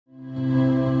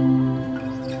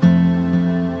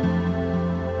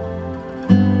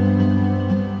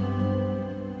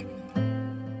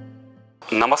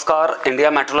Namaskar,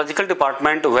 India Meteorological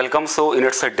Department welcomes you in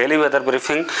its daily weather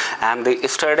briefing. And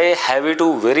yesterday, heavy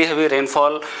to very heavy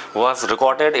rainfall was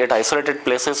recorded at isolated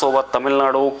places over Tamil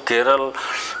Nadu,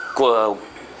 Kerala,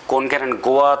 Konkan and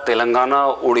Goa,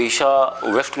 Telangana,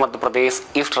 Odisha, West Madhya Pradesh,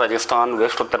 East Rajasthan,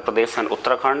 West Uttar Pradesh and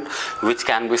Uttarakhand, which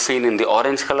can be seen in the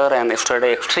orange color. And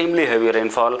yesterday extremely heavy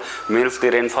rainfall, means the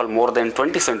rainfall more than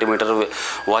 20 centimeters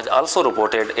was also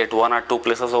reported at one or two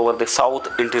places over the south,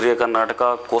 interior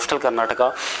Karnataka, coastal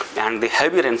Karnataka, and the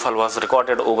heavy rainfall was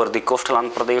recorded over the coastal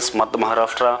Andhra Pradesh, Madhya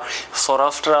Maharashtra,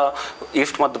 Saurashtra,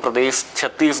 East Madhya Pradesh,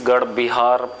 Chhattisgarh,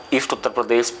 Bihar, East Uttar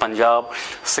Pradesh, Punjab,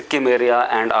 Sikkim area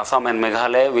and Assam and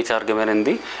Meghalaya, which are given in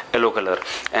the yellow color.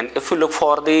 And if you look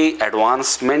for the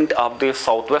advancement of the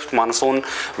southwest monsoon,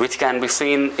 which can be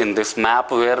seen in this map,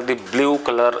 where the blue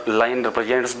color line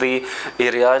represents the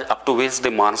areas up to which the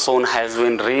monsoon has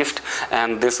been reached,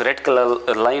 and this red color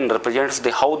line represents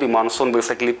the how the monsoon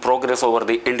basically progress over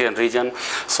the Indian region.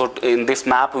 So in this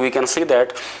map we can see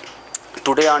that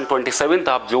today on 27th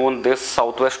of June, this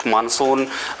southwest monsoon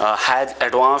has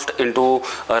advanced into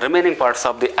remaining parts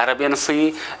of the Arabian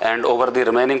Sea and over the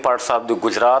remaining parts of the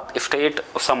Gujarat state,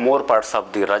 some more parts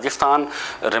of the Rajasthan,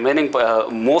 remaining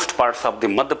most parts of the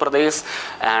Madhya Pradesh,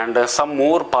 and some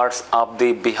more parts of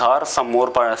the Bihar,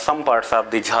 some parts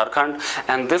of the Jharkhand.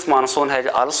 And this monsoon has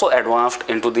also advanced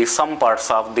into the some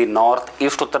parts of the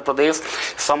northeast Uttar Pradesh,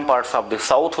 some parts of the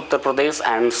south Uttar Pradesh,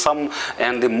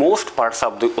 and the most parts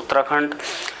of the Uttarakhand,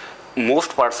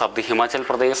 most parts of the Himachal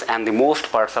Pradesh, and the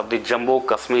most parts of the Jammu,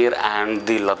 Kashmir and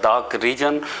the Ladakh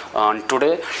region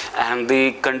today. And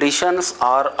the conditions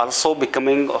are also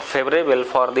becoming favorable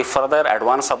for the further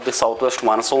advance of the southwest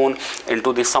monsoon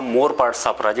into the some more parts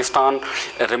of Rajasthan,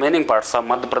 remaining parts of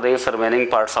Madhya Pradesh, remaining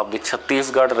parts of the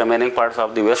Chhattisgarh, remaining parts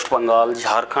of the West Bengal,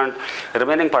 Jharkhand,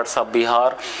 remaining parts of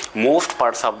Bihar, most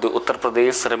parts of the Uttar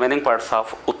Pradesh, remaining parts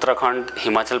of Uttarakhand,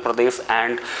 Himachal Pradesh,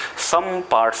 and some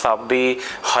parts of the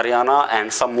Haryana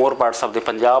and some more parts of the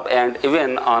Punjab. And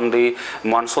even on the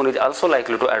monsoon is also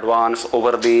likely to advance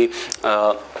over the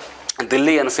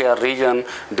Delhi NCR region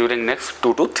during next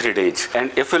 2 to 3 days. And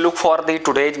if we look for the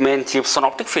today's main chief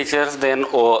synoptic features, then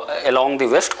along the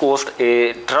west coast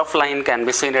a trough line can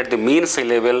be seen at the mean sea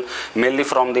level, mainly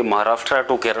from the Maharashtra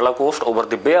to Kerala coast. Over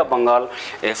the Bay of Bengal,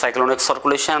 a cyclonic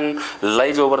circulation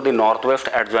lies over the northwest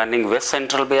adjoining west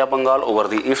central Bay of Bengal. Over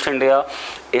the East India,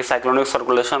 a cyclonic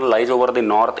circulation lies over the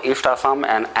northeast Assam,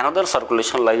 and another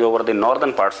circulation lies over the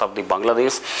northern parts of the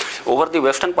Bangladesh. Over the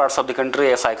western parts of the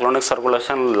country, a cyclonic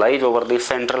circulation lies over the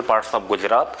central parts of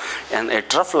Gujarat, and a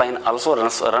trough line also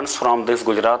runs from this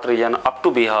Gujarat region up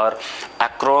to Bihar,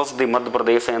 across the Madhya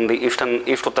Pradesh and the East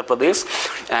Uttar Pradesh.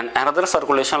 And another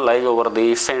circulation lies over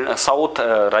the south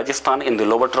Rajasthan in the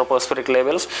lower tropospheric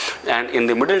levels, and in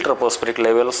the middle tropospheric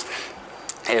levels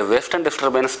a western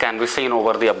disturbance can be seen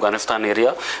over the Afghanistan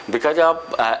area, because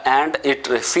of and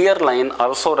its shear line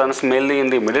also runs mainly in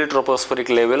the middle tropospheric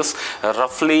levels,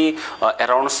 roughly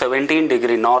around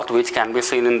 17° north, which can be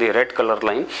seen in the red color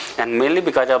line, and mainly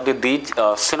because of these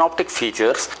synoptic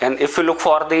features. And if you look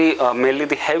for the mainly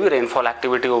the heavy rainfall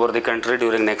activity over the country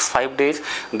during next 5 days,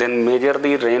 then major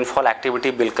the rainfall activity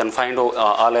will confined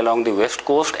all along the west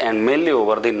coast and mainly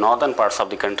over the northern parts of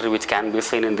the country, which can be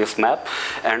seen in this map.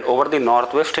 And over the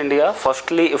northwest India,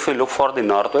 firstly if we look for the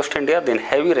northwest India, then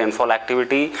heavy rainfall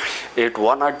activity at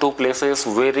one or two places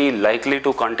very likely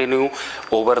to continue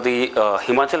over the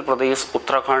Himachal Pradesh,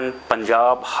 Uttarakhand,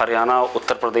 Punjab, Haryana,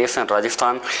 Uttar Pradesh and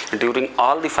Rajasthan during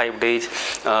all the 5 days.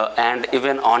 And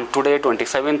even on today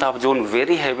 27th of June,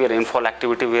 very heavy rainfall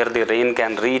activity where the rain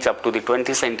can reach up to the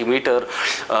 20 centimeter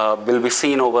will be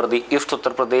seen over the East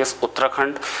Uttar Pradesh,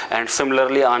 Uttarakhand. And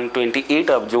similarly on 28th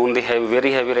of June, the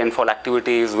very heavy rainfall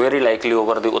activity is very likely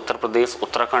over the Uttar Pradesh,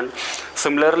 Uttarakhand.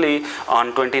 Similarly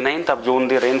on 29th of June,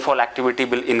 the rainfall activity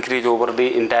will increase over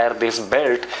the entire this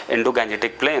belt into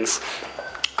Gangetic plains.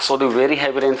 So the very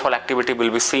heavy rainfall activity will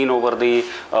be seen over the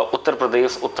Uttar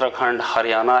Pradesh, Uttarakhand,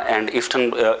 Haryana and East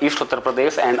Uttar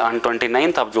Pradesh. And on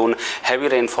 29th of June, heavy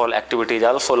rainfall activity is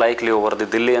also likely over the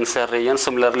Delhi NCR region.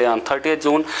 Similarly on 30th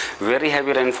June, very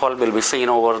heavy rainfall will be seen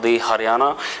over the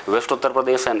Haryana, West Uttar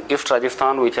Pradesh and East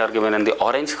Rajasthan, which are given in the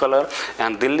orange color.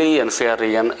 And Delhi NCR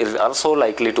region is also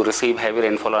likely to receive heavy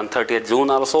rainfall on 30th June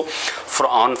also.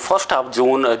 On 1st of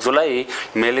June, July,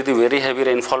 mainly the very heavy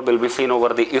rainfall will be seen over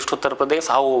the East Uttar Pradesh.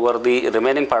 Over the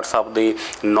remaining parts of the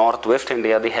northwest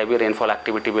India, the heavy rainfall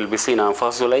activity will be seen on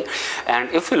 1st July. And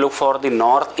if we look for the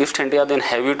northeast India, then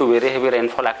heavy to very heavy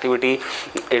rainfall activity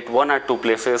at one or two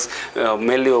places,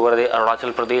 mainly over the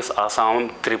Arunachal Pradesh, Assam,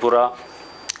 Tripura,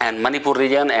 and Manipur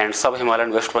region and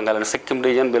sub-Himalayan West Bengal and Sikkim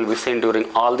region will be seen during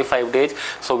all the 5 days.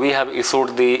 So we have issued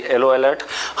the yellow alert.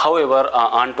 However,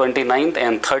 on 29th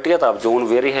and 30th of June,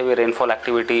 very heavy rainfall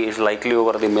activity is likely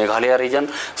over the Meghalaya region.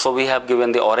 So we have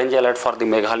given the orange alert for the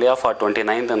Meghalaya for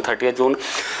 29th and 30th June.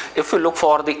 If we look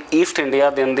for the East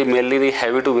India, then mainly the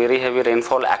heavy to very heavy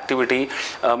rainfall activity,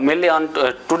 mainly on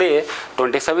today,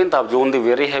 27th of June, the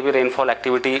very heavy rainfall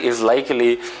activity is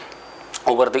likely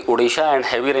over the Odisha, and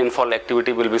heavy rainfall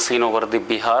activity will be seen over the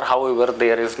Bihar. However,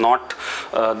 there is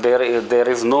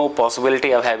no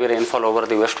possibility of heavy rainfall over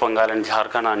the West Bengal and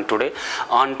Jharkhand on today.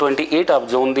 On 28th of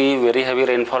June, the very heavy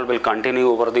rainfall will continue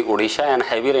over the Odisha, and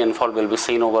heavy rainfall will be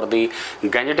seen over the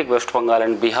Gangetic West Bengal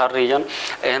and Bihar region.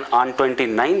 And on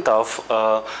 29th of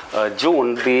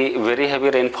June, the very heavy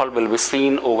rainfall will be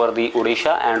seen over the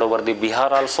Odisha and over the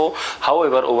Bihar also.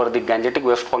 However, over the Gangetic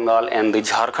West Bengal and the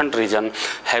Jharkhand region,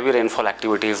 heavy rainfall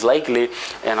activity is likely.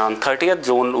 And on 30th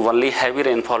June, only heavy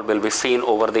rainfall will be seen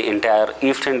over the entire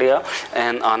East India.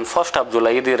 And on 1st of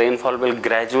July, the rainfall will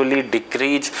gradually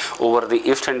decrease over the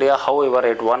East India. However,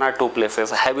 at 1 or 2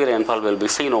 places, heavy rainfall will be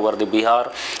seen over the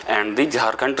Bihar and the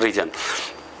Jharkhand region.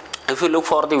 If you look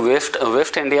for the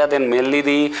West India, then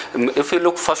mainly if you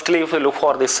look for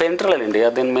the Central India,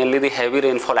 then mainly the heavy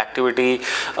rainfall activity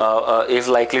is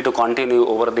likely to continue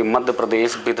over the Madhya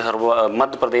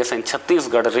Pradesh and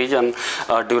Chhattisgarh region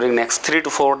during next 3 to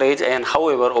 4 days. And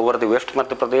however, over the West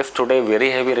Madhya Pradesh today, very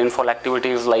heavy rainfall activity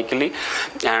is likely,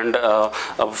 and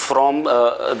from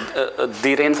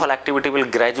the rainfall activity will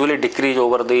gradually decrease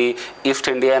over the East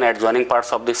India and adjoining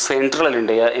parts of the Central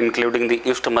India, including the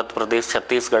East Madhya Pradesh,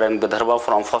 Chhattisgarh and Vidarbha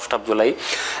from 1st of July.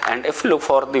 And if you look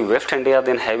for the West India,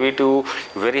 then heavy to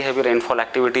very heavy rainfall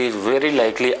activity is very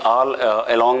likely all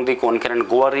along the Konkan and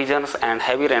Goa regions, and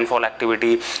heavy rainfall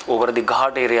activity over the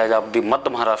Ghat areas of the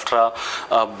Madhya Maharashtra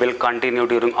will continue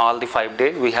during all the 5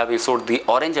 days. We have issued the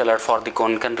orange alert for the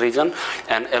Konkan region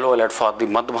and yellow alert for the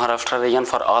Madhya Maharashtra region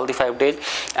for all the 5 days.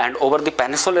 And over the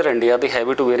peninsular India, the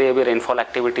heavy to very heavy rainfall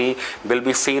activity will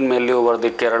be seen mainly over the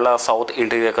Kerala, South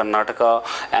Interior Karnataka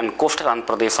and coastal Andhra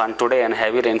Pradesh on today, and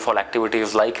heavy rainfall activity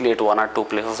is likely at 1 or 2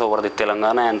 places over the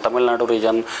Telangana and Tamil Nadu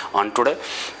region on today.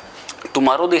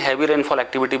 Tomorrow, the heavy rainfall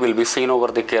activity will be seen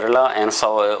over the Kerala and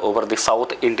over the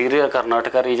South Interior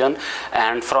Karnataka region.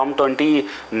 And from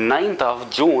 29th of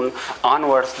June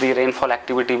onwards, the rainfall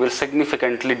activity will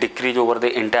significantly decrease over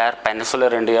the entire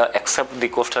peninsular India except the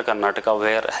coastal Karnataka,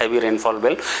 where heavy rainfall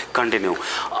will continue.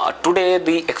 Today,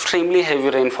 the extremely heavy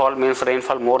rainfall means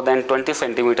rainfall more than 20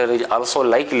 centimeters is also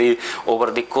likely over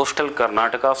the coastal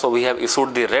Karnataka. So we have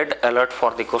issued the red alert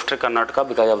for the coastal Karnataka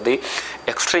because of the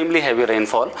extremely heavy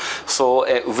rainfall. So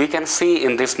we can see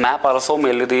in this map also,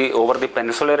 mainly over the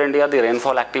peninsular India, the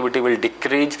rainfall activity will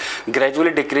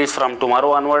gradually decrease from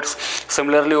tomorrow onwards.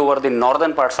 Similarly, over the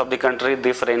northern parts of the country,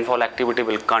 this rainfall activity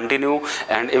will continue,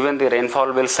 and even the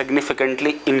rainfall will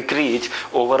significantly increase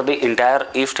over the entire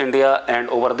East India and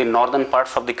over the northern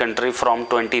parts of the country from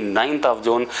 29th of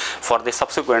June for the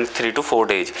subsequent 3 to 4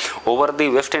 days. Over the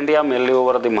West India, mainly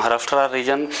over the Maharashtra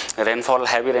region,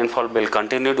 heavy rainfall will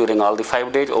continue during all the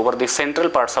 5 days. Over the central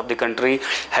parts of the country,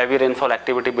 heavy rainfall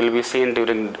activity will be seen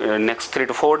during next 3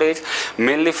 to 4 days.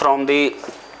 Mainly from the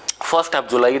 1st of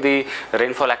July, the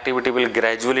rainfall activity will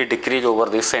gradually decrease over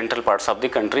the central parts of the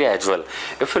country as well.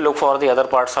 If you look for the other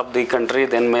parts of the country,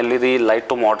 then mainly the light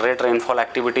to moderate rainfall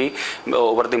activity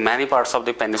over the many parts of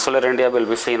the peninsular India will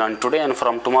be seen on today, and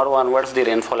from tomorrow onwards, the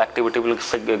rainfall activity will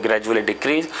gradually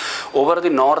decrease. Over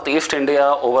the northeast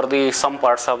India, over the some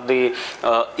parts of the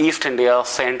East India,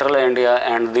 Central India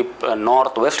and the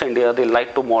northwest India, the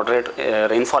light to moderate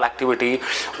rainfall activity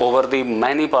over the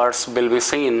many parts will be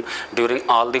seen during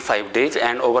all the 5 days.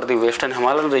 And over the western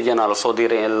Himalayan region also, the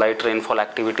light rainfall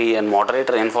activity and moderate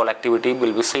rainfall activity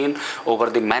will be seen over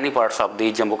the many parts of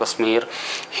the Jammu Kashmir,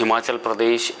 Himachal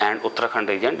Pradesh and Uttarakhand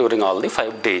region during all the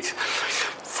 5 days.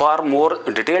 For more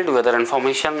detailed weather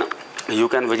information, you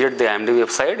can visit the IMD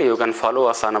website. You can follow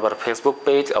us on our Facebook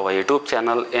page, our YouTube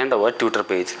channel and our Twitter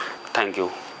page. Thank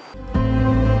you.